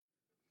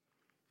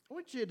I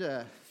want you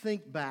to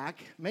think back.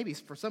 Maybe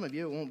for some of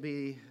you, it won't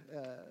be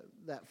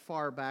that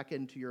far back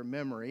into your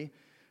memory.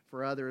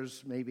 For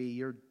others, maybe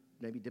you're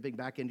dipping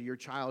back into your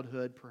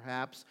childhood,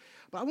 perhaps.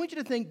 But I want you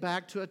to think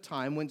back to a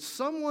time when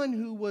someone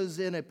who was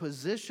in a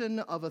position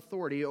of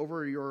authority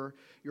over your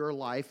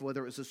life,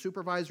 whether it was a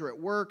supervisor at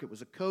work, it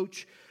was a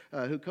coach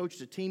who coached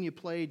a team you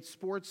played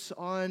sports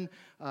on,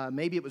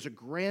 maybe it was a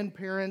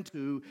grandparent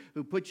who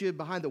put you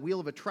behind the wheel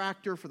of a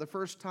tractor for the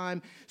first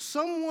time,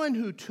 someone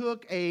who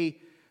took a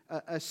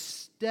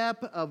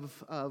step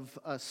of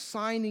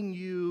assigning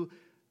you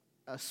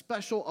a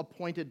special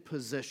appointed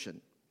position.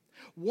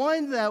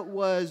 One that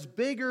was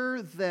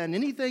bigger than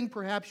anything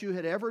perhaps you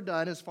had ever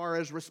done as far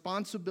as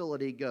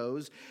responsibility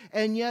goes,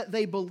 and yet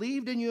they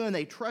believed in you and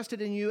they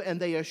trusted in you and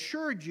they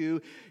assured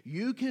you,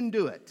 you can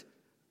do it.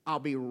 I'll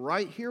be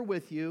right here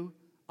with you.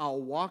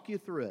 I'll walk you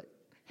through it.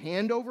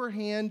 Hand over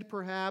hand,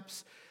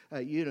 perhaps.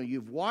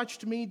 You've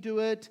watched me do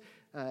it.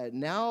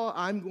 Now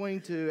I'm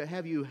going to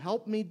have you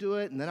help me do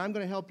it, and then I'm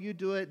going to help you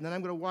do it, and then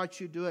I'm going to watch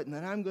you do it, and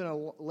then I'm going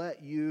to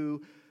let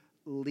you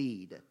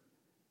lead.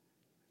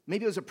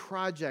 Maybe it was a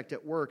project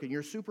at work, and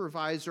your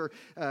supervisor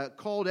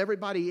called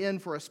everybody in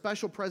for a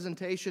special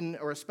presentation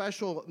or a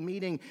special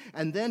meeting,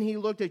 and then he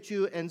looked at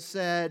you and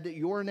said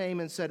your name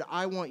and said,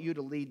 I want you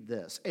to lead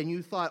this. And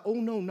you thought, oh,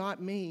 no,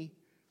 not me.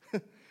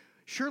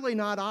 Surely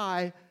not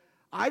I.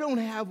 I don't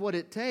have what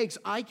it takes.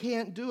 I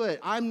can't do it.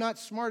 I'm not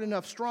smart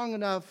enough, strong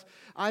enough.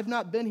 I've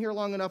not been here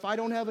long enough. I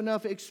don't have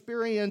enough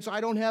experience. I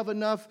don't have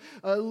enough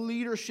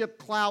leadership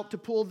clout to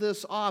pull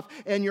this off.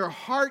 And your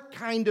heart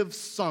kind of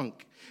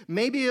sunk.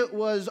 Maybe it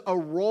was a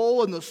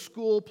role in the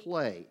school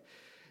play.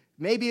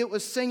 Maybe it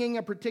was singing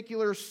a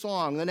particular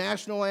song, the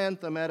national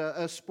anthem at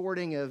a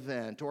sporting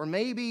event. Or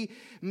maybe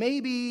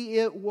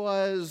it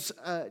was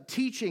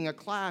teaching a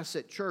class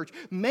at church.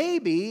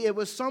 Maybe it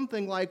was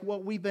something like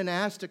what we've been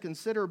asked to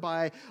consider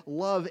by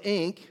Love,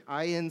 Inc.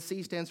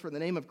 INC stands for the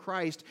name of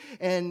Christ.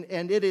 And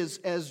it is,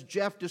 as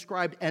Jeff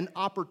described, an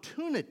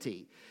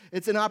opportunity.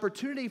 It's an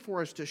opportunity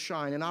for us to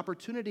shine, an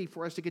opportunity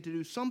for us to get to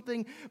do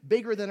something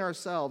bigger than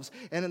ourselves.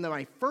 And then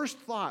my first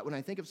thought when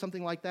I think of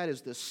something like that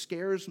is, this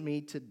scares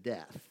me to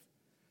death.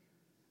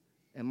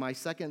 And my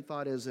second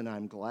thought is, and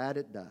I'm glad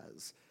it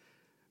does,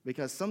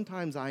 because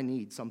sometimes I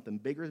need something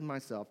bigger than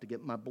myself to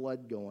get my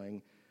blood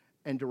going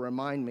and to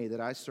remind me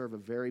that I serve a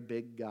very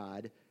big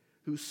God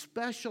who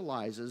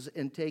specializes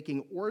in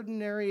taking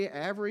ordinary,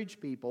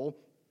 average people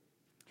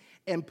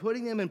and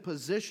putting them in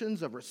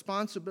positions of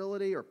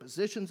responsibility or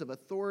positions of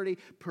authority,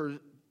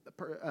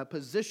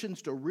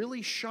 positions to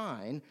really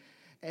shine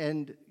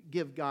and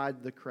give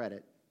God the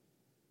credit.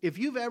 If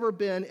you've ever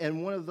been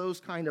in one of those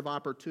kind of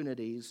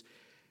opportunities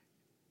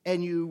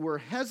and you were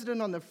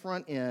hesitant on the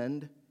front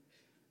end,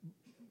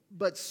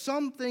 but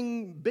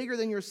something bigger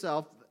than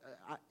yourself,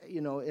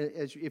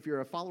 if you're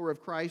a follower of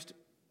Christ,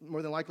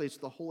 more than likely it's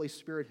the Holy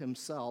Spirit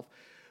himself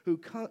who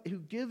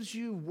gives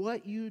you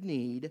what you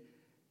need.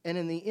 And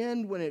in the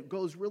end, when it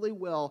goes really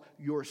well,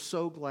 you're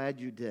so glad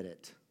you did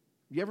it.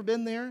 You ever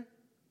been there?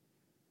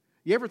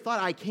 You ever thought,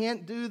 I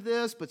can't do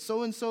this, but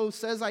so-and-so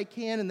says I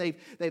can, and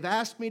they've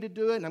asked me to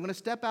do it, and I'm going to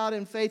step out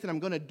in faith, and I'm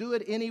going to do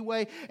it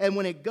anyway. And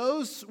when it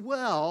goes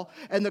well,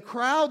 and the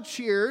crowd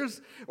cheers,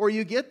 or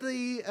you get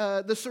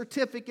the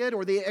certificate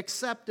or the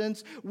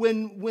acceptance,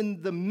 when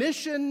the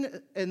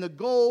mission and the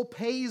goal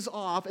pays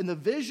off, and the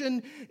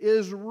vision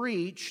is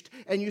reached,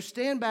 and you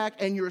stand back,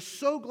 and you're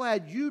so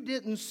glad you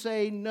didn't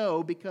say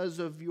no because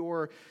of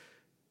your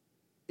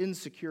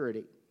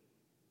insecurity.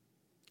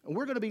 And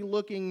we're going to be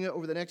looking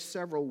over the next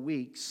several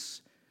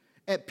weeks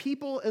at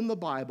people in the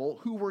Bible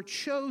who were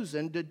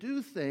chosen to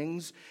do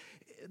things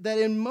that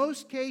in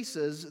most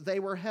cases they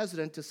were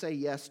hesitant to say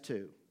yes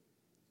to.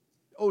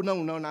 Oh,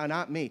 no,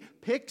 not me.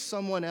 Pick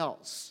someone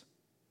else.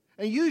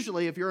 And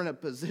usually if you're in a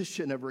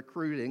position of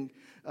recruiting,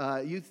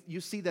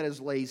 you see that as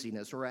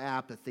laziness or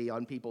apathy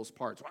on people's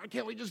parts. Why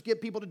can't we just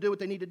get people to do what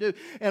they need to do?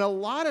 And a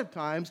lot of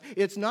times,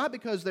 it's not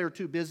because they're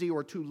too busy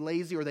or too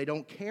lazy or they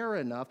don't care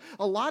enough.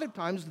 A lot of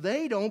times,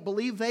 they don't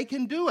believe they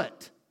can do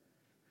it.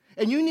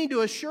 And you need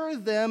to assure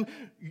them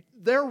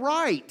they're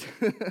right.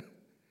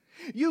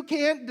 You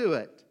can't do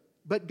it,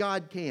 but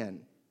God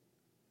can.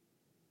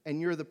 And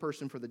you're the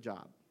person for the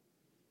job.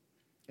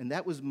 And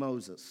that was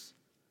Moses.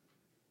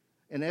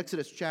 In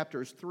Exodus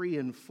chapters 3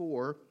 and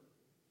 4,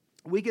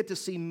 we get to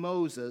see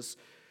Moses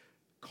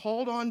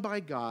called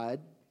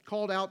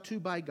out to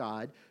by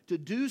God, to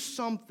do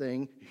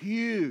something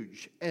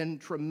huge and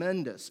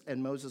tremendous,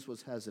 and Moses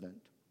was hesitant.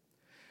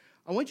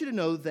 I want you to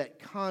know that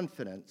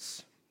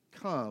confidence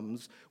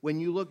comes when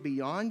you look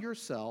beyond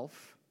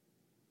yourself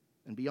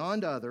and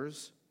beyond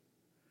others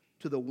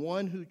to the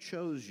one who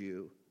chose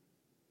you,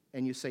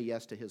 and you say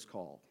yes to his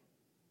call.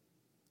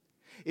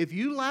 If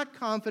you lack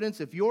confidence,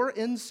 if you're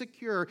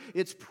insecure,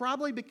 it's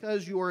probably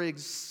because you're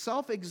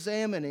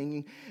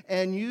self-examining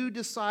and you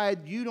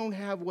decide you don't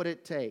have what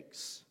it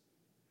takes.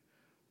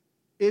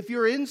 If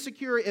you're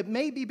insecure, it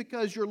may be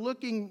because you're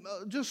looking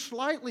just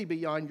slightly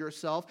beyond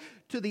yourself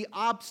to the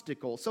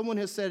obstacle. Someone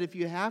has said, if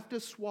you have to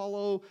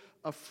swallow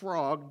a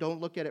frog,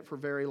 don't look at it for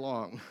very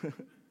long.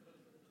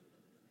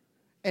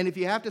 And if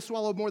you have to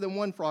swallow more than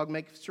one frog,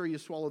 make sure you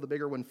swallow the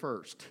bigger one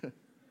first.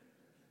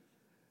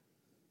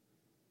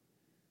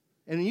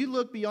 And when you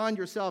look beyond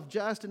yourself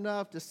just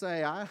enough to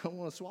say, I don't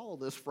want to swallow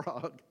this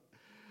frog.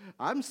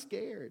 I'm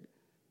scared.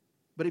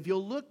 But if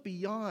you'll look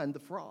beyond the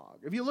frog,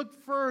 if you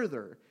look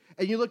further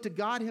and you look to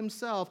God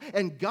himself,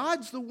 and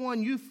God's the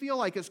one you feel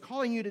like is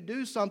calling you to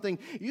do something,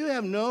 you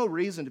have no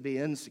reason to be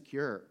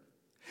insecure.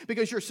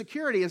 Because your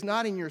security is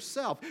not in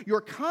yourself.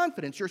 Your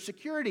confidence, your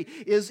security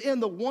is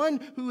in the one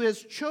who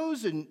has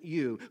chosen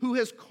you, who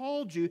has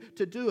called you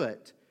to do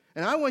it.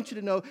 And I want you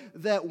to know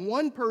that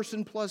one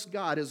person plus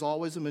God is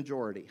always a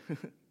majority.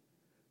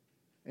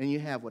 And you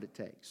have what it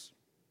takes.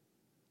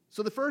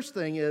 So the first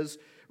thing is,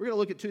 we're going to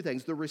look at two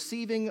things. The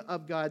receiving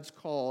of God's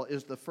call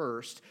is the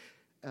first.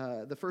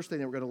 The first thing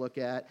that we're going to look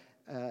at.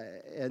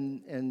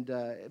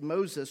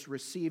 Moses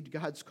received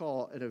God's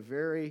call in a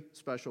very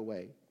special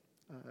way.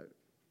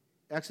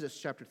 Exodus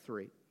chapter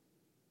 3,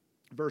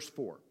 verse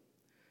 4.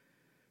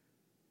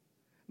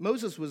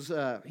 Moses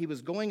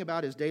was going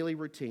about his daily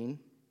routine.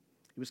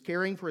 He was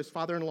caring for his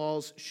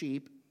father-in-law's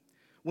sheep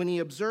when he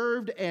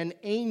observed an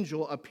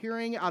angel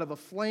appearing out of a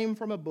flame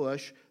from a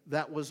bush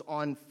that was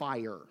on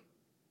fire.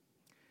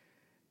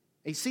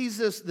 He sees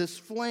this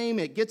flame,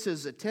 it gets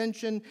his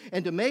attention,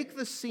 and to make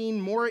the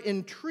scene more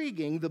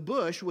intriguing, the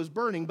bush was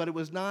burning, but it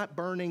was not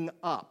burning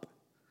up.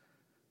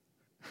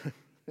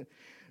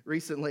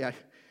 Recently, I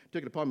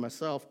took it upon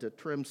myself to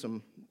trim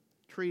some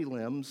tree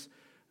limbs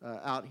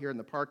out here in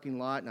the parking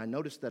lot, and I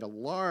noticed that a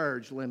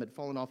large limb had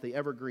fallen off the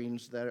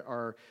evergreens that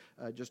are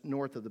just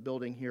north of the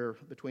building here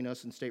between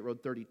us and State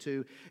Road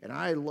 32, and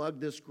I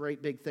lugged this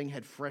great big thing,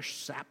 had fresh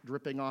sap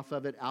dripping off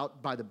of it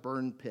out by the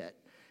burn pit,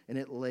 and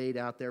it laid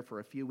out there for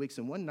a few weeks,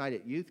 and one night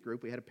at youth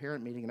group, we had a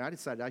parent meeting, and I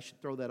decided I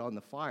should throw that on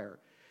the fire.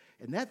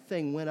 And that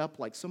thing went up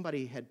like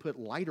somebody had put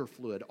lighter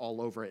fluid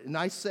all over it. And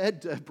I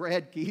said to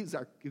Brad Keys,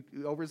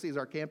 who oversees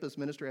our campus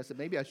ministry, I said,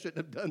 maybe I shouldn't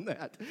have done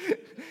that.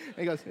 And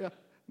he goes, yeah,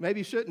 maybe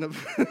you shouldn't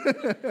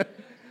have.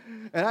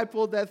 And I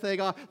pulled that thing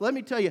off. Let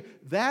me tell you,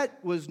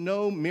 that was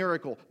no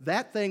miracle.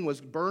 That thing was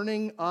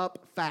burning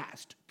up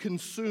fast,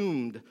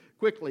 consumed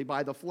quickly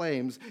by the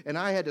flames. And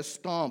I had to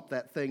stomp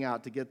that thing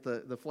out to get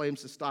the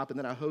flames to stop. And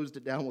then I hosed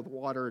it down with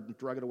water and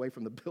drug it away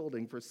from the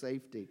building for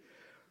safety.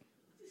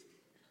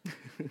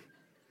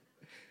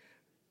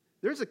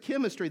 There's a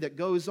chemistry that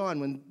goes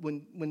on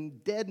when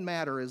dead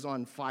matter is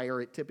on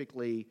fire. It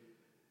typically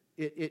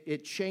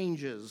it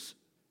changes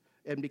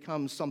and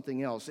becomes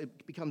something else.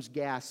 It becomes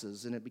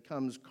gases, and it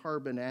becomes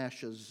carbon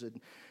ashes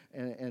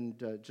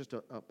and just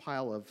a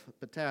pile of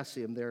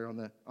potassium there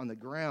on the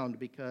ground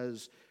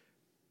because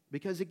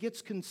it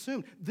gets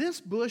consumed.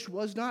 This bush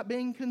was not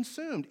being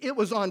consumed. It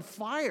was on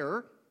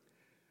fire.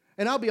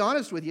 And I'll be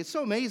honest with you, it's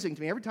so amazing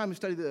to me. Every time I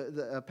study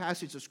the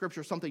passage of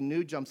Scripture, something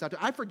new jumps out.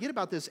 I forget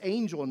about this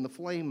angel and the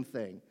flame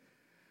thing.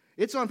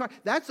 It's on fire.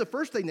 That's the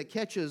first thing that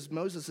catches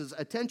Moses'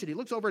 attention. He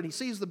looks over and he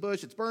sees the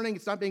bush. It's burning.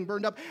 It's not being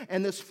burned up.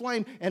 And this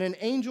flame, and an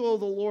angel of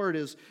the Lord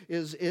is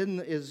in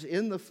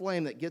the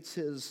flame that gets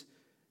his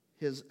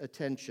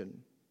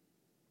attention.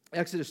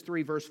 Exodus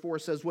 3, verse 4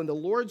 says, when the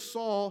Lord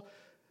saw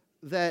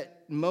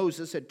that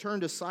Moses had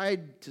turned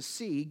aside to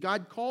see,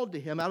 God called to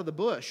him out of the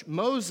bush,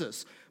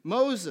 Moses,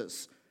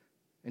 Moses.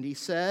 And he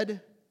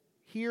said,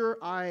 here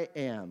I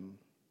am.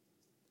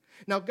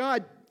 Now,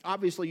 God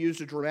obviously used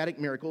a dramatic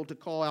miracle to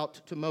call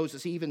out to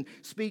Moses. He even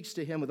speaks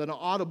to him with an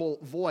audible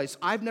voice.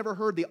 I've never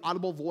heard the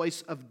audible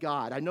voice of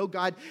God. I know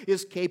God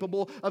is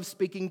capable of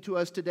speaking to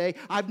us today.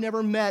 I've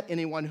never met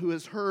anyone who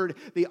has heard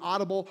the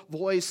audible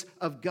voice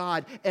of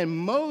God. And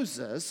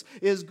Moses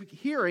is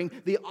hearing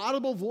the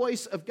audible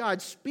voice of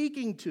God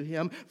speaking to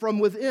him from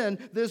within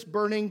this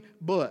burning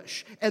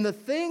bush. And the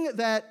thing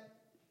that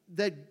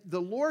the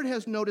Lord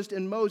has noticed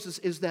in Moses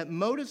is that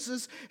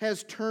Moses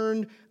has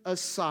turned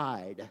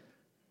aside.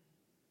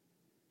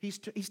 He's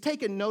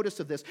taken notice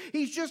of this.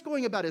 He's just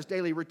going about his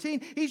daily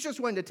routine. He's just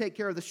wanting to take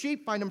care of the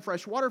sheep, find them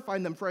fresh water,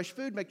 find them fresh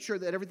food, make sure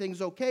that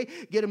everything's okay,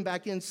 get them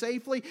back in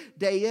safely,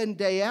 day in,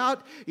 day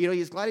out. You know,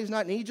 he's glad he's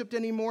not in Egypt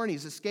anymore, and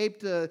he's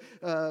escaped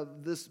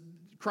this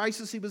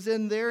crisis he was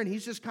in there, and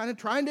he's just kind of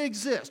trying to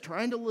exist,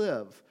 trying to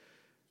live.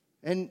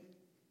 And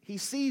he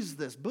sees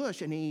this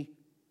bush, and he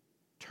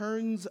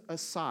turns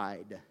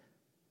aside.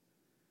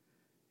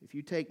 If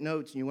you take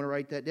notes and you want to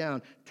write that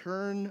down,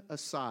 turn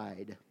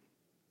aside.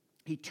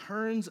 He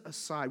turns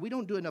aside. We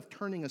don't do enough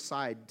turning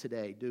aside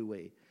today, do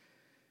we?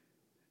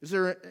 Is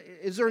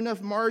there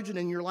enough margin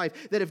in your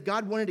life that if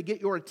God wanted to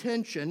get your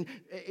attention,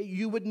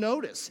 you would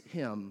notice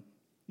him?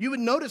 You would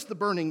notice the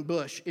burning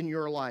bush in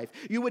your life.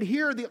 You would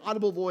hear the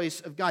audible voice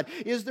of God.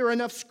 Is there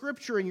enough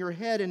scripture in your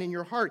head and in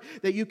your heart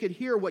that you could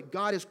hear what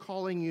God is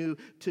calling you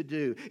to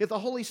do? If the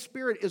Holy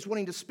Spirit is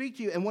wanting to speak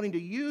to you and wanting to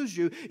use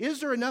you,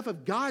 is there enough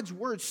of God's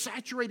word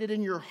saturated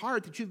in your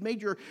heart that you've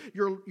made your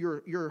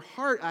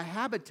heart a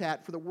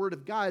habitat for the word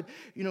of God?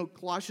 You know,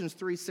 Colossians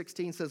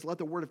 3:16 says, let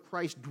the word of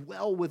Christ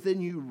dwell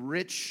within you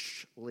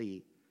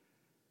richly.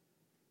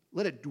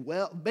 Let it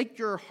dwell. Make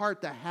your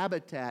heart the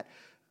habitat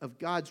of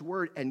God's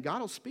word, and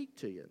God will speak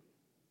to you.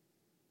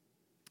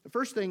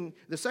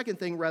 The second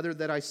thing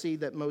that I see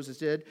that Moses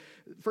did,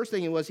 first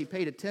thing was he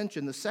paid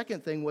attention. The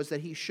second thing was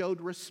that he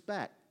showed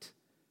respect.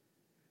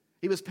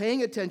 He was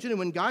paying attention, and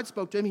when God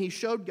spoke to him, he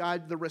showed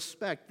God the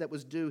respect that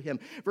was due him.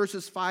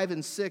 Verses 5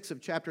 and 6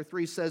 of chapter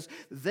 3 says,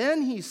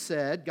 "Then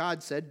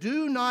God said,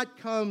 do not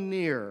come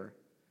near.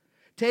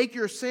 Take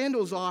your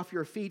sandals off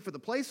your feet, for the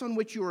place on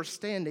which you are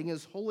standing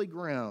is holy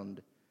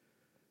ground."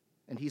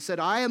 And he said,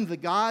 "I am the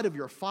God of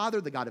your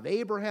father, the God of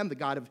Abraham, the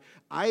God of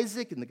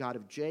Isaac, and the God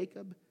of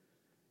Jacob."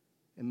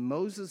 And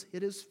Moses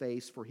hid his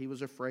face, for he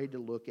was afraid to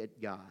look at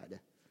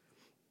God.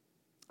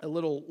 A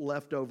little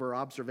leftover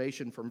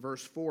observation from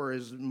verse 4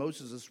 is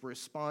Moses'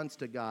 response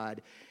to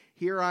God.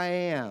 "Here I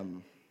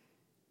am,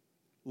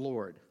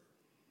 Lord.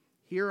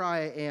 Here I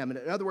am."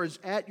 In other words,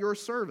 at your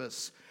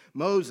service.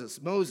 Moses,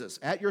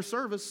 at your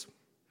service.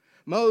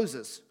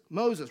 Moses,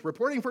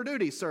 reporting for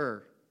duty,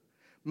 sir.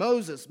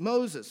 Moses,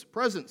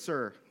 present,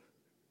 sir.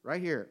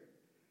 Right here.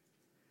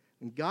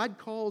 And God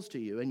calls to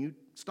you, and you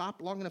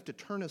stop long enough to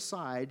turn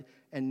aside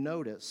and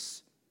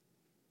notice.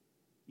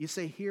 You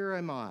say, "Here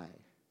am I."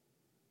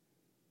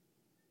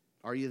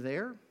 Are you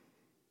there?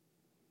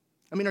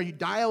 I mean, are you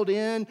dialed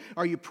in?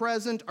 Are you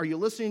present? Are you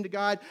listening to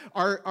God?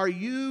 Are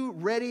you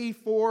ready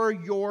for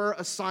your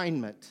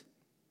assignment?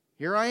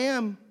 Here I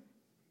am.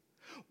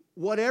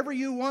 Whatever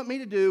you want me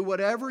to do,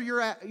 whatever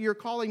you're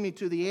calling me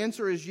to, the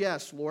answer is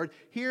yes, Lord.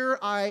 Here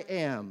I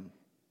am.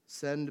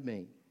 Send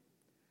me.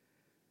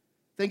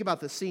 Think about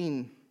the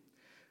scene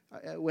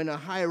when a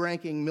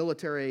high-ranking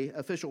military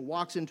official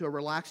walks into a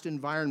relaxed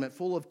environment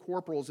full of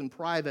corporals and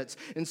privates,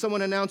 and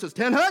someone announces,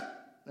 "Ten hut!"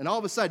 And all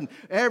of a sudden,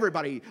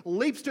 everybody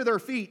leaps to their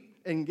feet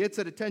and gets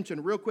at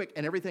attention real quick,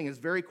 and everything is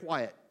very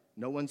quiet.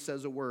 No one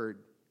says a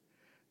word.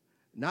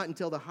 Not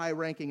until the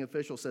high-ranking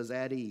official says,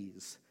 "At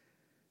ease."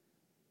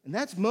 And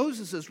that's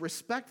Moses'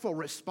 respectful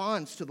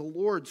response to the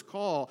Lord's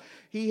call.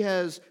 He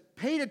has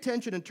paid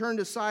attention and turned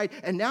aside,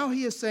 and now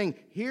he is saying,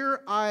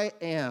 "Here I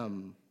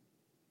am."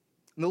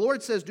 And the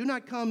Lord says, "Do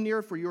not come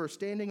near, for you are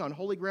standing on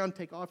holy ground.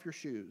 Take off your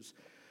shoes."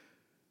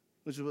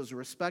 Which was a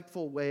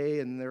respectful way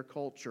in their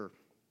culture.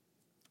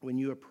 When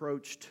you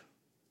approached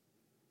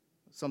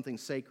something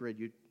sacred,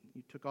 you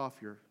took off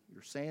your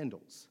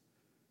sandals.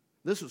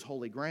 This was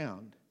holy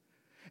ground.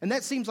 And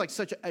that seems like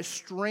such a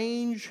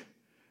strange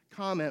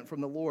comment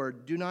from the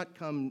Lord, "Do not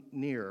come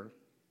near,"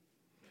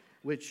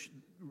 which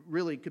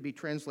really could be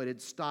translated,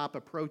 "Stop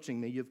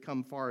approaching me, you've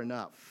come far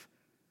enough."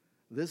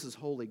 This is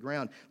holy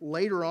ground.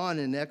 Later on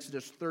in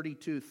Exodus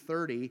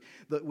 32:30,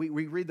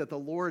 we read that the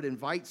Lord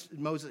invites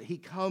Moses. He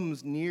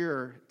comes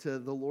near to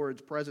the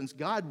Lord's presence.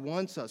 God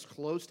wants us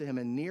close to him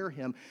and near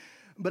him.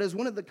 But as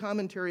one of the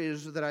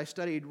commentaries that I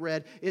studied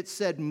read, it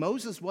said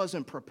Moses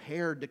wasn't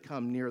prepared to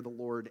come near the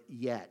Lord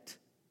yet.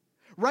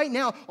 Right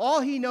now, all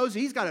he knows,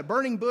 he's got a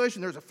burning bush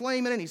and there's a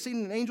flame in it, and he's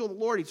seen an angel of the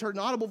Lord, he's heard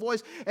an audible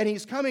voice, and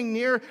he's coming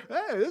near.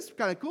 Hey, this is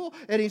kind of cool.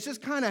 And he's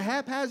just kind of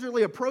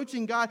haphazardly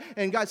approaching God,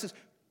 and God says,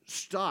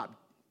 "Stop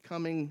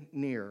coming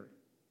near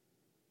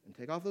and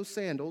take off those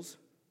sandals."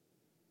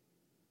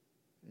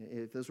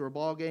 If this were a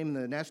ball game and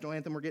the national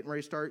anthem were getting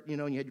ready to start, and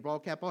you had your ball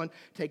cap on,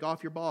 take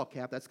off your ball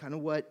cap. That's kind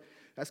of what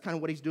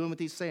he's doing with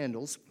these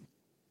sandals.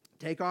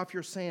 Take off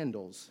your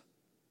sandals.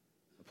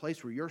 The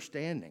place where you're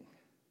standing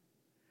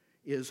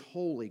is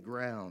holy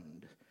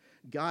ground.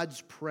 God's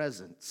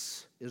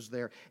presence is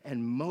there,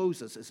 and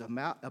Moses is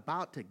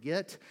about to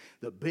get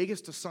the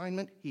biggest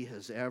assignment he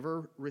has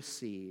ever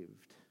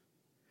received.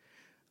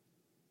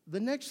 The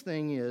next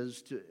thing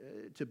is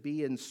to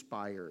be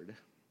inspired.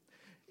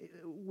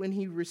 When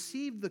he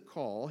received the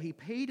call, he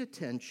paid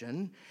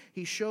attention,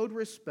 he showed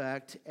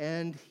respect,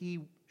 and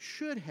he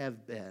should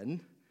have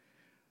been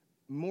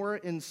more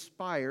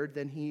inspired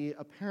than he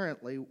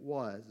apparently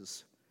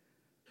was.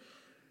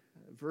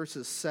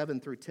 Verses 7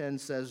 through 10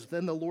 says,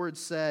 "Then the Lord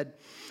said,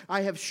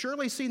 I have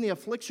surely seen the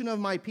affliction of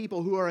my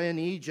people who are in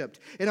Egypt,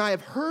 and I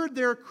have heard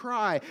their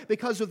cry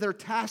because of their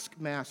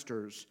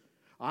taskmasters.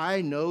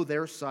 I know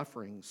their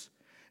sufferings.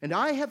 And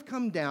I have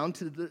come down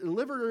to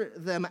deliver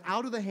them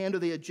out of the hand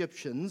of the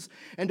Egyptians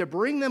and to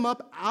bring them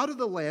up out of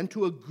the land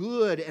to a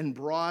good and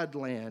broad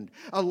land,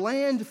 a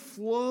land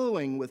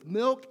flowing with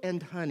milk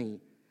and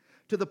honey,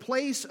 to the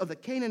place of the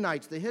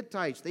Canaanites, the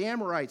Hittites, the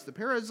Amorites, the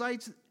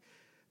Perizzites,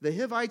 the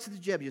Hivites, and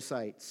the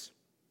Jebusites.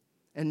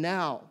 And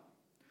now,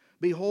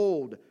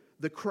 behold,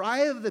 the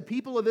cry of the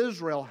people of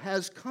Israel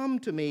has come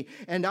to me,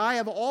 and I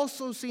have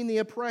also seen the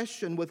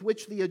oppression with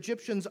which the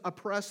Egyptians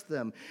oppress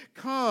them.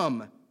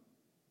 Come."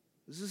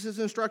 This is his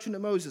instruction to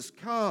Moses.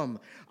 "Come,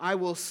 I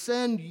will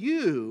send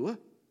you,"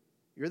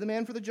 you're the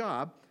man for the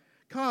job,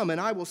 "come,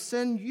 and I will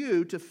send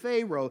you to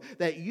Pharaoh,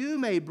 that you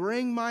may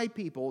bring my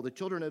people, the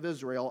children of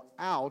Israel,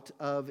 out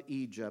of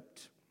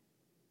Egypt."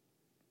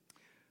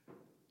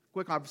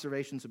 Quick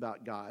observations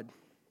about God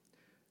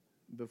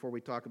before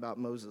we talk about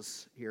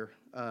Moses here.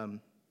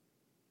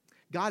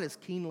 God is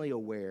keenly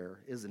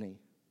aware, isn't he?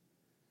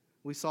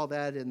 We saw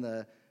that in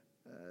the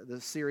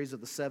series of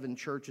the 7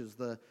 churches,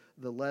 the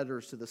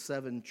letters to the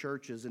 7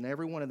 churches, and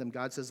every one of them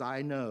God says,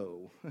 "I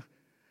know."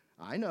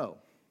 I know.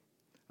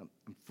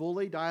 I'm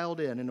fully dialed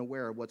in and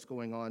aware of what's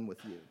going on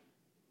with you.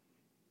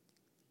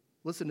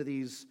 Listen to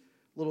these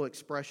little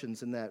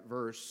expressions in that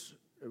verse,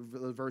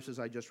 the verses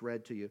I just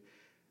read to you.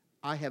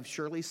 I have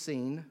surely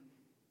seen,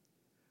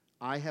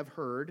 I have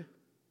heard,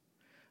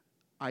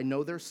 I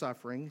know their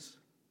sufferings,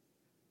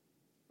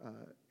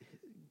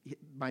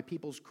 my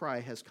people's cry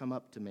has come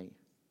up to me.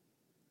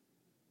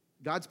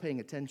 God's paying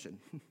attention.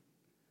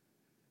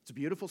 It's a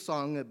beautiful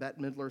song that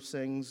Bette Midler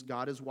sings,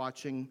 God is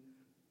watching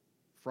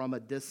from a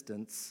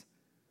distance,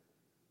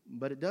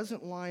 but it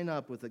doesn't line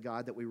up with the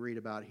God that we read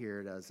about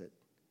here, does it?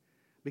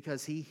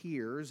 Because he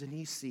hears and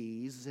he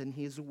sees and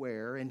he's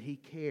aware and he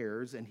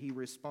cares and he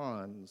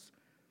responds.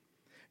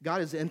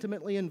 God is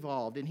intimately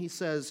involved, and he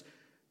says,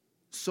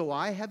 so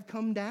I have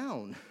come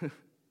down.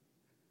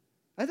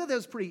 I thought that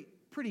was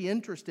pretty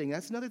interesting.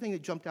 That's another thing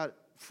that jumped out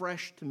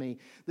fresh to me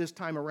this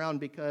time around,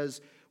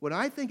 because when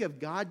I think of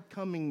God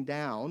coming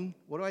down,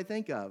 what do I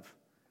think of?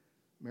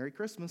 Merry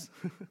Christmas.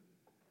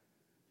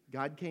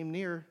 God came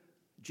near.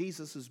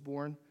 Jesus is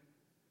born.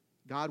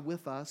 God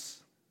with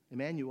us.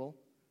 Emmanuel.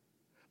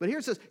 But here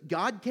it says,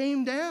 God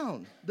came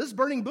down. This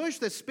burning bush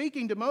that's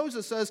speaking to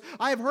Moses says,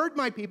 I have heard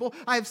my people.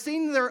 I have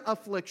seen their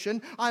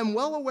affliction. I am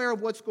well aware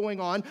of what's going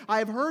on. I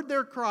have heard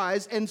their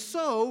cries. And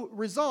so,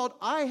 result,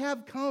 I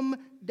have come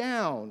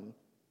down.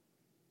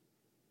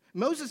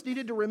 Moses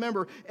needed to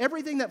remember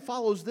everything that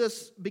follows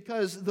this,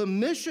 because the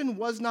mission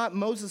was not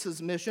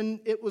Moses' mission,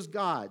 it was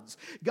God's.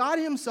 God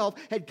himself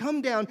had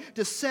come down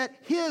to set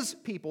his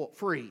people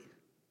free.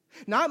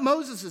 Not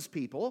Moses'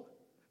 people,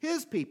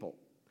 his people.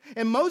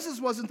 And Moses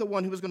wasn't the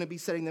one who was going to be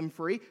setting them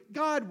free,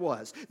 God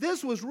was.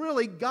 This was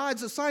really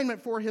God's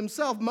assignment for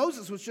himself.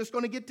 Moses was just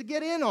going to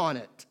get in on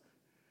it.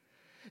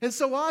 And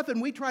so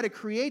often we try to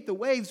create the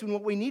waves when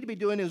what we need to be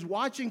doing is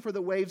watching for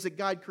the waves that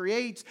God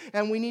creates,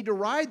 and we need to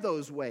ride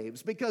those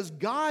waves, because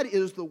God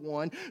is the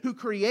one who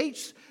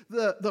creates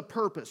the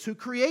purpose, who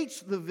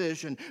creates the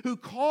vision, who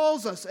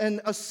calls us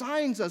and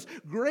assigns us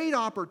great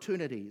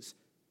opportunities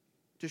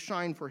to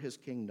shine for his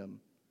kingdom.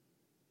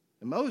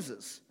 And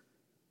Moses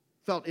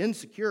felt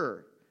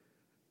insecure,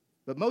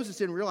 but Moses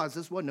didn't realize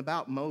this wasn't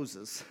about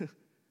Moses.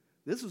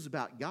 This was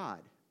about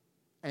God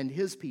and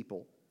his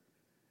people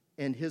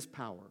and his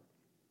power.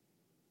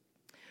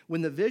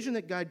 When the vision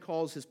that God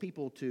calls his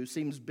people to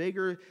seems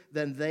bigger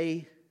than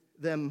they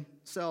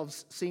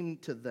themselves seem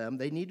to them,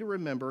 they need to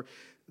remember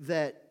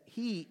that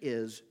he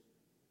is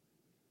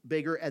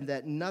bigger and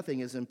that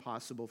nothing is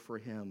impossible for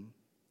him.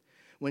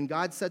 When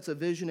God sets a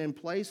vision in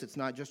place, it's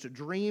not just a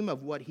dream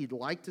of what he'd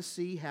like to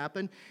see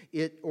happen,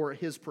 or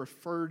his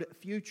preferred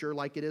future,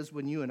 like it is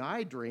when you and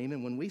I dream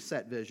and when we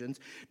set visions.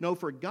 No,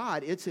 for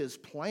God, it's his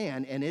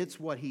plan, and it's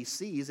what he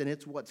sees, and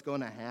it's what's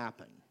going to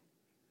happen.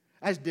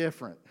 That's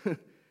different.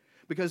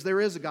 Because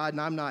there is a God and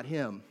I'm not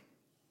him.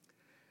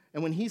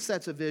 And when he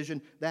sets a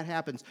vision, that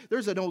happens.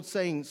 There's an old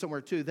saying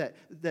somewhere too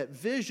that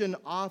vision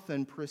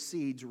often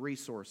precedes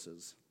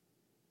resources.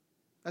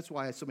 That's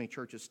why so many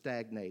churches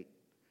stagnate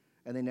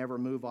and they never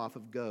move off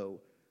of go.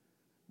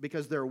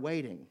 Because they're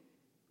waiting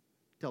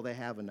till they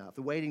have enough.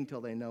 They're waiting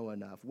till they know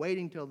enough.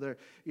 Waiting till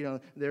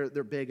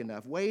they're big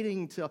enough.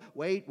 Waiting till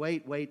wait.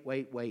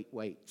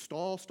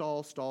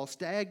 Stall,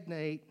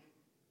 stagnate.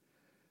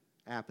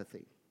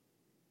 Apathy.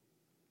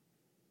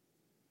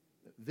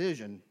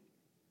 Vision,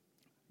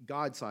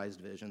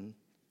 God-sized vision,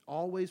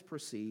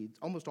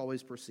 almost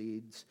always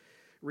precedes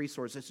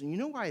resources. And you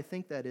know why I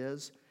think that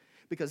is?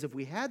 Because if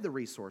we had the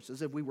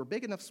resources, if we were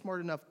big enough,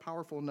 smart enough,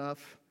 powerful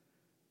enough,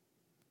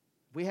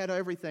 if we had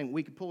everything,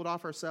 we could pull it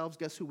off ourselves,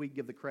 guess who we'd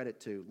give the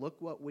credit to?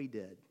 Look what we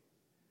did.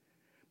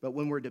 But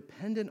when we're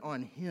dependent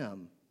on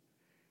him,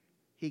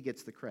 he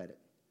gets the credit.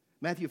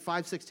 Matthew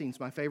 5:16 is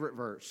my favorite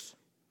verse.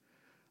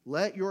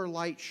 Let your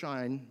light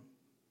shine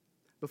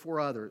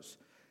before others,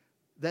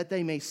 that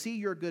they may see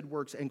your good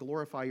works and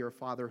glorify your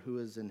Father who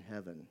is in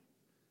heaven.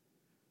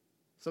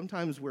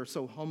 Sometimes we're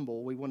so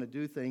humble, we want to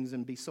do things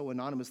and be so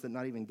anonymous that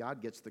not even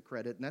God gets the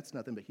credit, and that's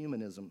nothing but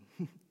humanism.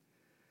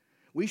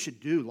 We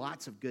should do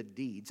lots of good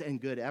deeds and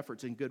good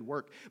efforts and good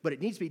work, but it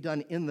needs to be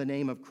done in the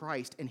name of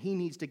Christ, and he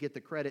needs to get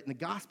the credit, and the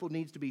gospel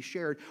needs to be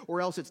shared,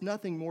 or else it's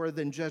nothing more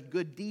than just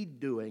good deed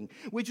doing,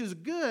 which is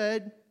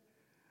good,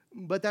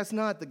 but that's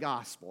not the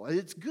gospel.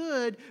 It's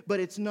good, but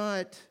it's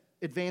not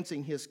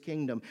advancing his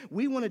kingdom.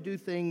 We want to do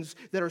things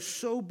that are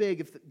so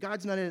big, if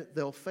God's not in it,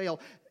 it'll fail.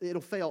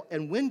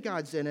 And when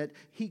God's in it,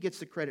 he gets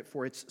the credit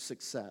for its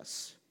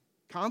success.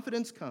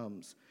 Confidence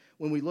comes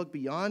when we look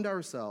beyond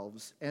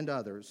ourselves and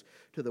others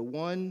to the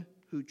one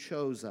who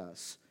chose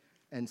us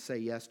and say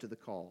yes to the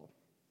call.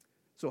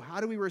 So how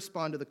do we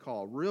respond to the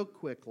call? Real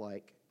quick,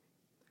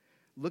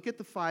 look at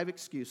the 5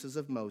 excuses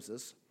of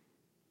Moses,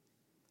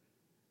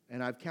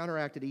 and I've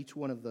counteracted each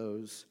one of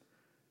those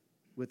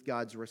with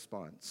God's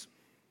response.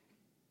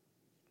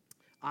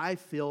 I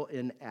feel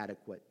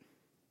inadequate,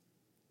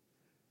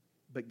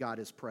 but God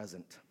is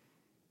present.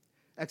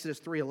 Exodus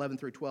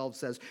 3:11-12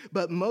 says,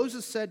 but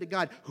Moses said to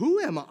God, who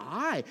am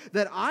I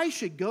that I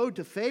should go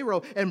to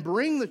Pharaoh and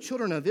bring the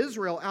children of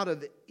Israel out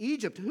of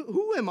Egypt?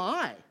 Who am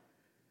I?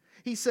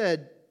 He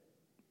said,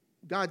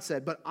 God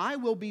said, "But I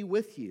will be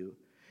with you,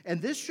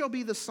 and this shall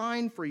be the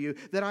sign for you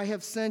that I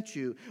have sent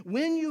you.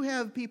 When you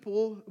have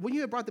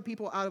brought the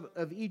people out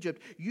of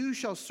Egypt, you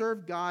shall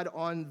serve God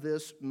on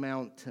this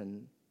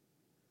mountain.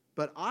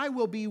 But I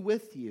will be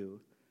with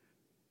you."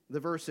 The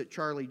verse that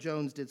Charlie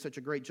Jones did such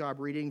a great job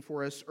reading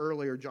for us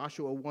earlier,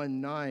 Joshua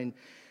 1:9.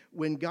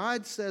 When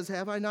God says,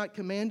 "Have I not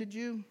commanded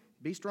you?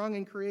 Be strong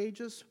and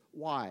courageous."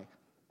 Why?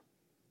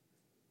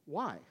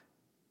 Why?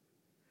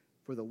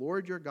 For the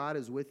Lord your God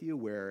is with you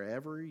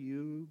wherever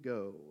you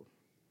go.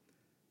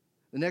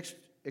 The next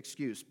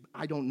excuse,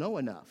 "I don't know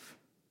enough."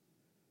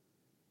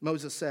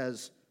 Moses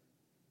says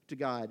to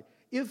God,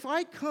 "If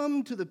I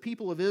come to the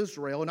people of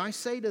Israel and I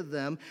say to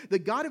them, 'The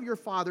God of your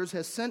fathers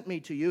has sent me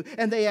to you,'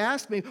 and they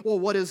ask me, 'Well,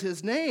 what is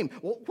his name?'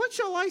 Well, what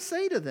shall I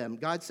say to them?"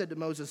 God said to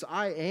Moses,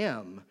 "I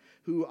am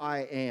who I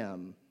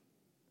am."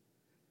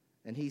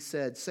 And he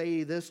said,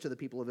 "Say this to the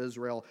people of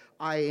Israel,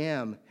 'I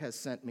am has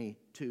sent me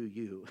to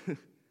you.'"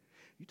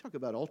 You talk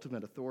about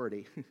ultimate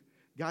authority.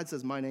 God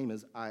says, "My name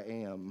is I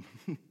am."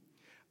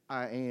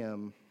 I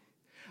am.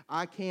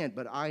 I can't,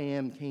 but I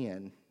am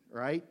can,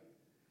 right?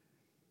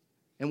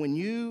 And when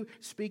you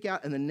speak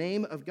out in the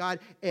name of God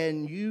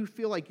and you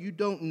feel like you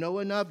don't know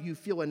enough, you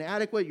feel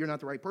inadequate, you're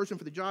not the right person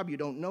for the job, you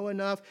don't know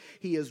enough,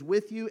 He is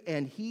with you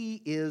and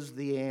He is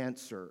the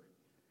answer.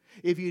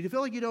 If you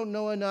feel like you don't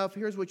know enough,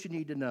 here's what you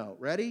need to know.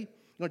 Ready? I'm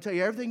going to tell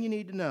you everything you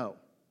need to know.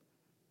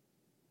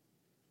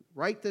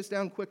 Write this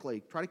down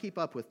quickly. Try to keep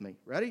up with me.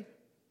 Ready?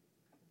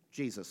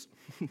 Jesus.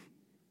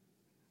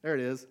 There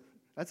it is.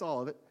 That's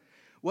all of it.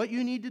 What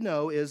you need to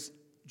know is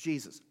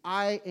Jesus.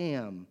 I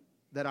am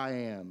that I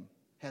am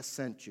has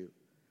sent you.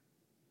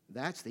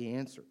 That's the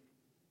answer.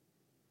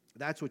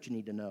 That's what you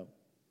need to know.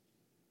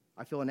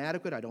 I feel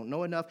inadequate. I don't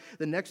know enough.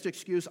 The next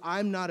excuse,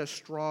 I'm not a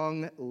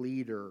strong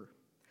leader.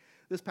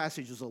 This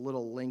passage is a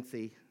little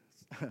lengthy.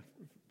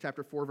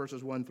 Chapter 4,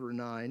 verses 1 through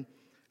 9.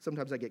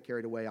 Sometimes I get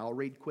carried away. I'll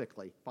read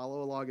quickly.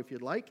 Follow along if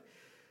you'd like.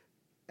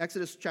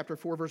 Exodus chapter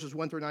 4, verses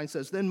 1 through 9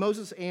 says, "Then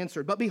Moses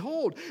answered, 'But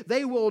behold,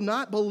 they will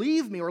not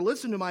believe me or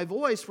listen to my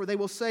voice, for they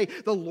will say,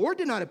 "The Lord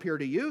did not appear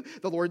to you."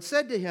 The Lord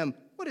said to him,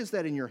 "What is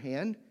that in your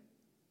hand?"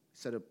 He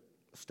said, "A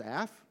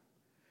staff."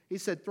 He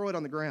said, "Throw it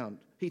on the ground."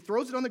 He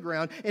throws it on the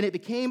ground, and it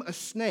became a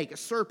snake, a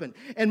serpent.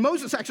 And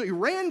Moses actually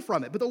ran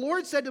from it. But the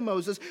Lord said to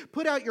Moses,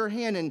 "Put out your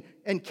hand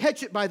and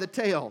catch it by the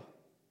tail."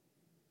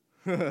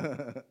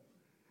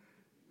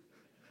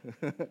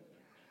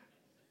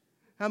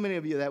 How many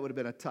of you that would have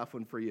been a tough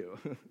one for you?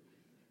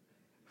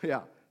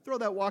 Yeah. Throw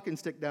that walking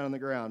stick down on the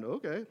ground.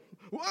 Okay.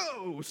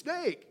 Whoa,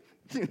 snake.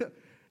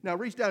 Now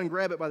reach down and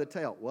grab it by the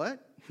tail.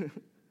 What?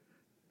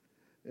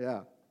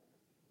 Yeah.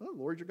 Well,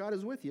 Lord your God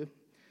is with you.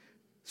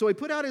 So he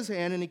put out his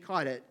hand and he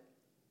caught it.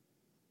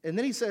 And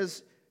then he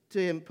says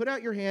to him, "Put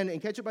out your hand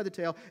and catch it by the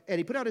tail." And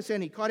he put out his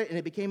hand, he caught it, and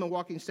it became a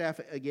walking staff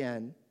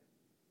again.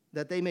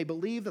 "That they may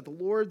believe that the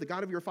Lord, the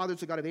God of your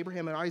fathers, the God of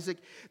Abraham and Isaac,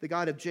 the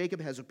God of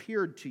Jacob, has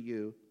appeared to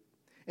you."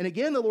 And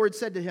again the Lord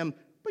said to him,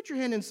 "Put your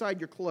hand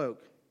inside your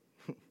cloak."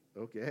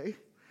 Okay.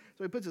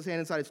 So he puts his hand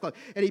inside his cloak.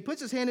 And he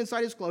puts his hand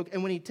inside his cloak,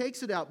 and when he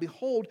takes it out,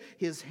 behold,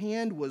 his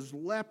hand was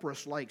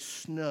leprous like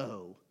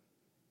snow.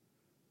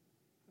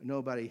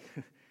 Nobody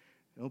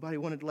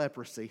wanted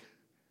leprosy.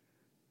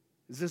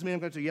 Does this mean I'm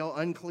going to yell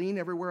unclean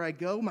everywhere I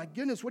go? My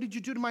goodness, what did you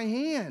do to my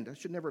hand? I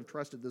should never have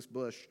trusted this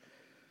bush.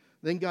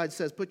 Then God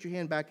says, "Put your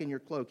hand back in your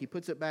cloak." He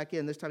puts it back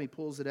in. This time he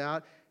pulls it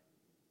out,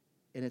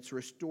 and it's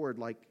restored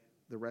like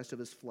the rest of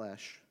his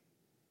flesh.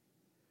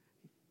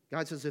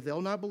 God says, if they'll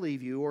not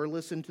believe you or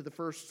listen to the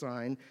first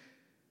sign,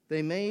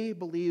 they may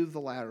believe the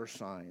latter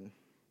sign.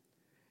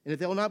 And if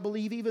they'll not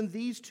believe even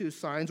these two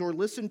signs or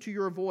listen to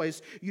your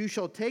voice, you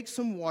shall take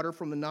some water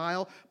from the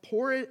Nile,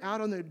 pour it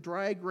out on the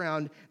dry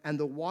ground, and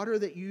the water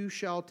that you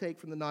shall take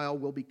from the Nile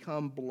will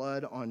become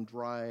blood on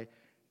dry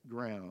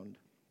ground.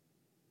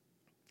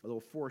 A little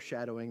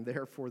foreshadowing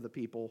there for the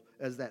people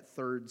as that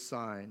third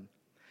sign.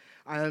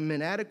 I am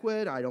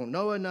inadequate. I don't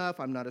know enough.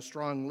 I'm not a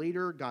strong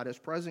leader. God is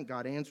present.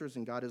 God answers,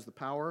 and God is the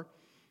power.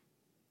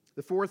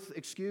 The fourth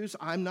excuse,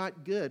 I'm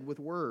not good with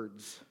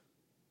words,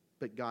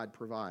 but God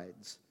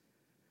provides.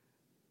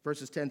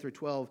 Verses 10 through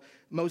 12,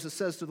 Moses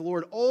says to the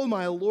Lord, "Oh,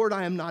 my Lord,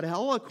 I am not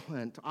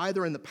eloquent,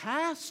 either in the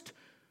past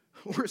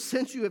or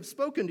since you have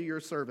spoken to your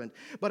servant,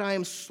 but I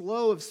am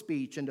slow of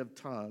speech and of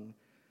tongue."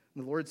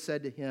 And the Lord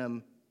said to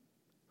him,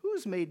 "Who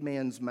has made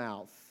man's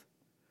mouth?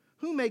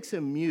 Who makes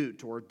him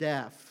mute or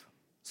deaf,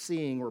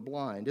 seeing or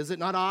blind? Is it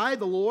not I,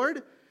 the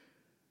Lord?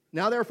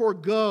 Now therefore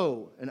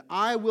go, and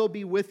I will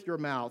be with your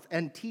mouth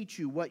and teach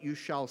you what you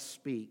shall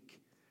speak."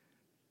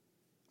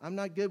 I'm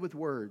not good with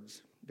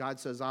words. God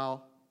says,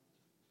 I'll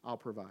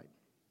provide.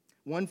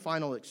 One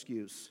final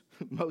excuse.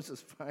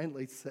 Moses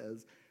finally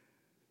says,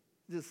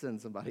 just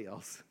send somebody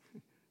else.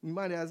 You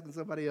mind asking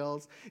somebody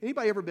else?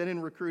 Anybody ever been in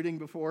recruiting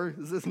before?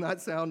 Does this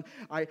not sound,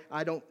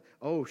 I don't,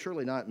 oh,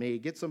 surely not me.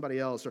 Get somebody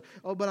else. Or,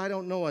 oh, but I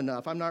don't know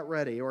enough. I'm not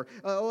ready. Or,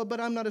 oh, but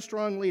I'm not a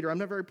strong leader. I'm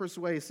not very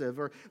persuasive.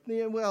 Or,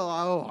 yeah, well,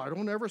 oh, I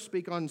don't ever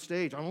speak on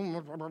stage. I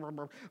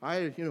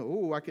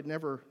could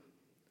never.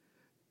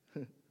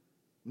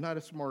 I'm not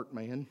a smart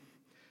man.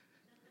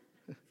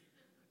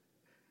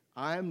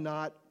 I'm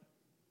not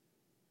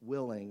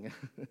willing.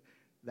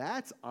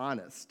 That's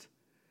honest.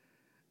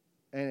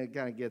 And it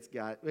kind of gets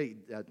God,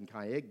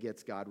 it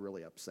gets God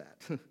really upset.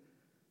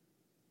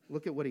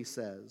 Look at what he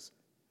says.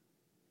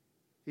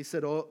 He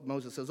said,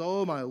 Moses says,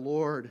 "Oh, my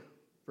Lord,"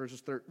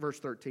 verse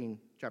 13,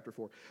 chapter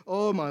 4.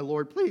 "Oh, my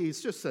Lord, please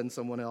just send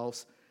someone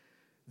else."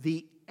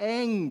 The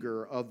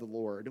anger of the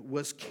Lord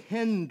was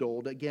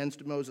kindled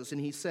against Moses, and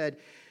he said,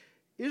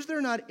 "Is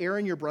there not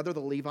Aaron your brother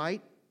the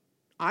Levite?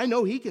 I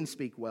know he can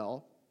speak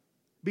well.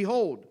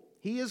 Behold,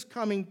 he is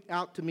coming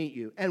out to meet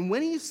you, and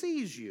when he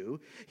sees you,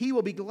 he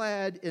will be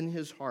glad in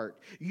his heart.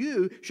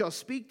 You shall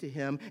speak to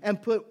him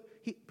and put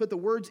the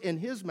words in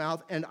his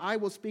mouth, and I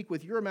will speak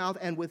with your mouth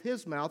and with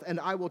his mouth,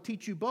 and I will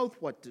teach you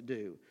both what to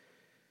do.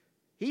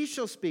 He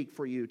shall speak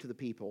for you to the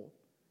people,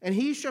 and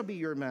he shall be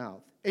your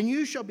mouth, and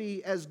you shall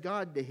be as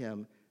God to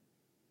him.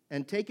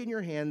 And take in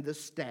your hand the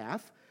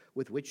staff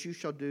with which you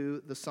shall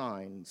do the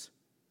signs."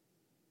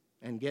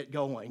 And get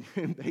going,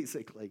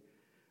 basically.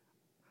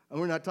 And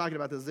we're not talking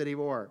about this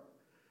anymore.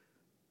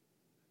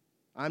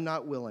 I'm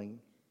not willing.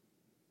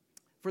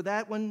 For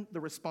that one, the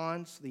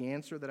response, the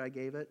answer that I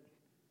gave it,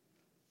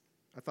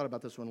 I thought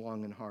about this one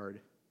long and hard.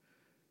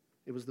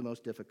 It was the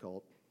most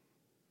difficult.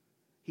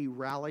 He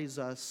rallies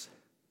us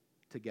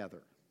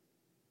together.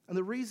 And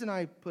the reason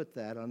I put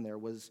that on there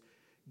was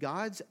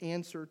God's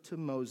answer to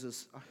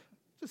Moses,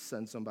 just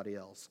send somebody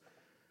else.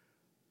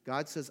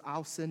 God says,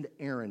 "I'll send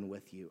Aaron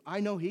with you. I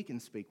know he can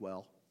speak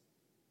well."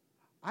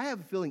 I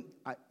have a feeling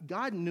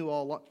God knew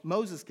all along.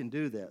 Moses can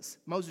do this.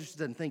 Moses just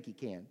doesn't think he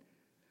can.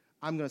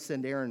 I'm going to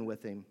send Aaron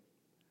with him,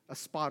 a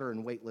spotter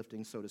in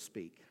weightlifting, so to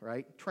speak,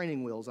 right?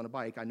 Training wheels on a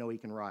bike, I know he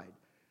can ride.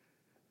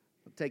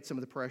 I'll take some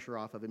of the pressure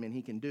off of him, and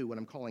he can do what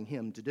I'm calling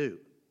him to do.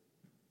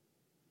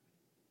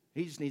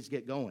 He just needs to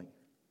get going.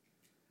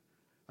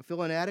 I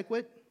feel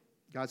inadequate.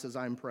 God says,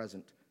 "I'm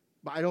present."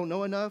 But I don't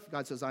know enough.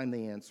 God says, "I'm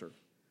the answer."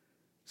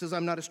 He says,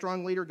 "I'm not a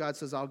strong leader." God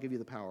says, "I'll give you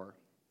the power."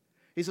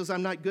 He says,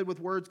 "I'm not good with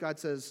words." God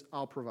says,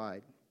 "I'll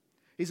provide."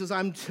 He says,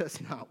 "I'm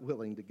just not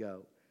willing to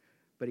go."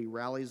 But he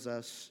rallies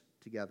us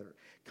together.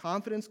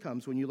 Confidence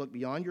comes when you look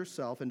beyond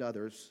yourself and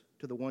others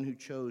to the one who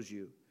chose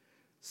you.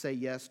 Say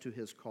yes to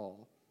his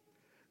call.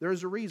 There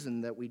is a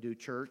reason that we do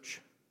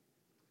church.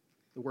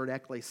 The word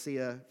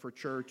ecclesia for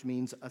church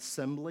means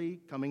assembly,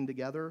 coming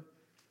together.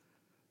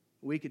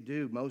 We could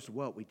do most of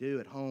what we do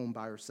at home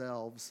by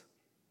ourselves.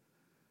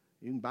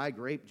 You can buy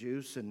grape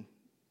juice and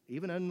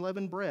even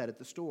unleavened bread at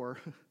the store.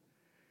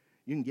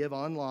 You can give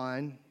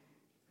online.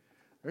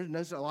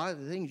 There's a lot of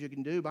the things you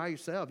can do by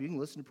yourself. You can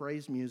listen to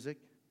praise music.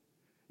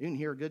 You can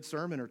hear a good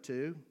sermon or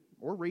two,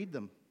 or read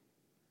them.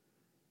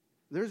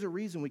 There's a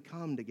reason we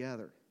come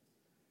together.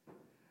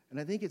 And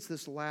I think it's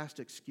this last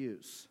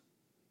excuse.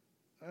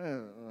 I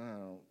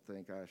don't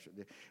think I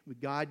should.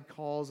 God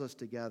calls us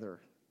together,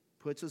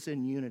 puts us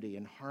in unity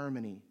and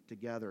harmony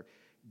together,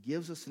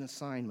 gives us an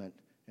assignment,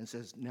 and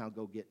says, "Now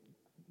go get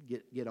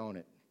on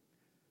it.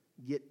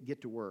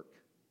 Get to work."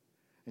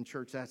 And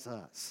church, that's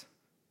us.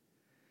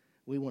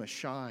 We want to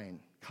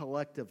shine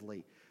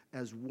collectively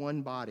as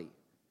one body,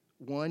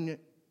 one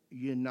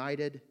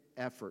united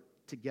effort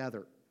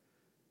together.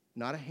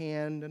 Not a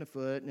hand and a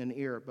foot and an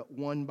ear, but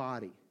one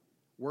body,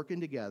 working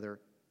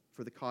together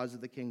for the cause of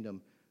the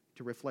kingdom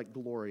to reflect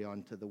glory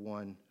onto the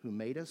one who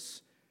made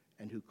us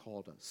and who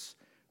called us.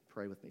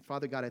 Pray with me.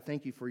 Father God, I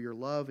thank you for your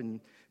love,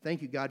 and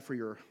thank you, God, for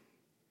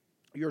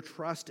your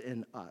trust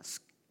in us.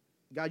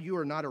 God, you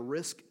are not a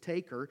risk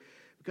taker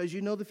because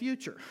you know the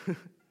future.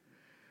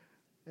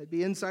 It'd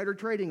be insider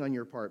trading on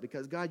your part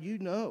because, God, you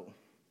know.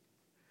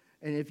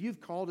 And if you've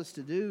called us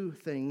to do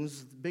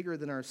things bigger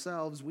than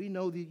ourselves, we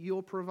know that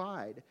you'll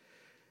provide.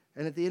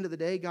 And at the end of the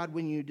day, God,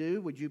 when you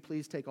do, would you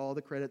please take all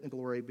the credit and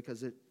glory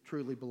because it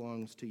truly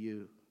belongs to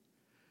you.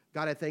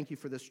 God, I thank you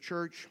for this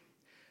church.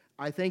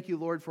 I thank you,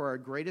 Lord, for our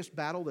greatest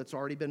battle that's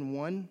already been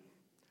won.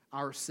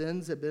 Our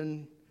sins have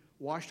been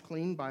washed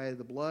clean by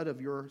the blood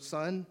of your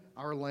Son,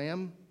 our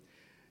Lamb,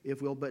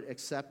 if we'll but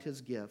accept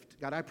his gift.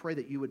 God, I pray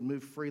that you would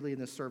move freely in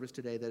this service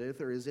today, that if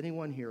there is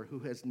anyone here who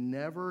has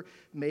never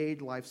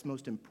made life's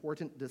most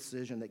important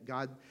decision, that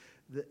God,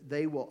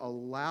 they will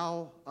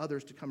allow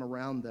others to come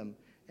around them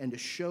and to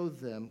show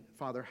them,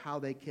 Father, how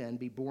they can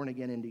be born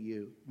again into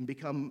you and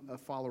become a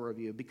follower of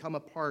you, become a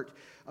part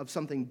of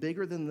something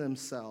bigger than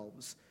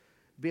themselves,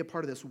 be a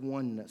part of this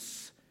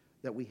oneness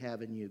that we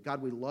have in you.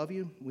 God, we love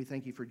you. We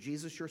thank you for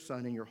Jesus, your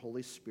Son, and your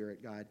Holy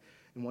Spirit, God.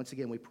 And once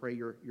again, we pray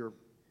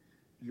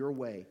your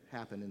way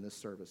happen in this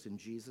service. In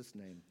Jesus'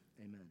 name,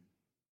 amen.